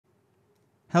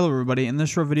Hello everybody, in this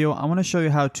short video I want to show you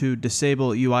how to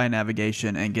disable UI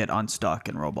navigation and get unstuck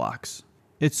in Roblox.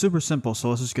 It's super simple, so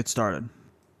let's just get started.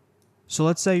 So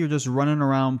let's say you're just running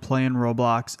around playing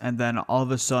Roblox and then all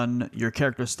of a sudden your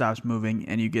character stops moving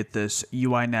and you get this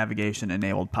UI navigation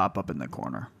enabled pop up in the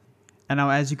corner. And now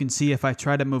as you can see, if I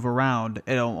try to move around,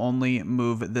 it'll only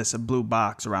move this blue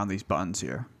box around these buttons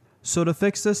here. So to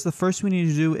fix this, the first we need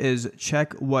to do is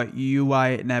check what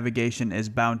UI navigation is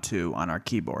bound to on our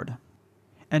keyboard.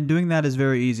 And doing that is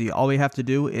very easy. All we have to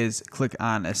do is click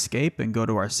on escape and go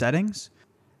to our settings,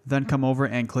 then come over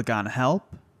and click on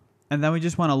help. And then we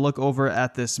just want to look over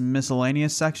at this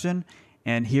miscellaneous section,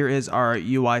 and here is our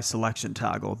UI selection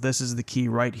toggle. This is the key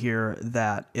right here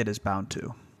that it is bound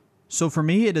to. So for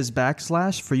me it is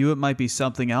backslash, for you it might be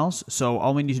something else, so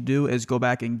all we need to do is go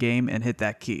back in game and hit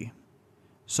that key.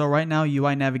 So right now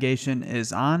UI navigation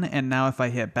is on, and now if I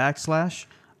hit backslash,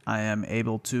 I am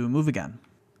able to move again.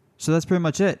 So that's pretty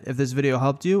much it. If this video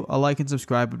helped you, a like and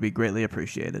subscribe would be greatly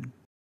appreciated.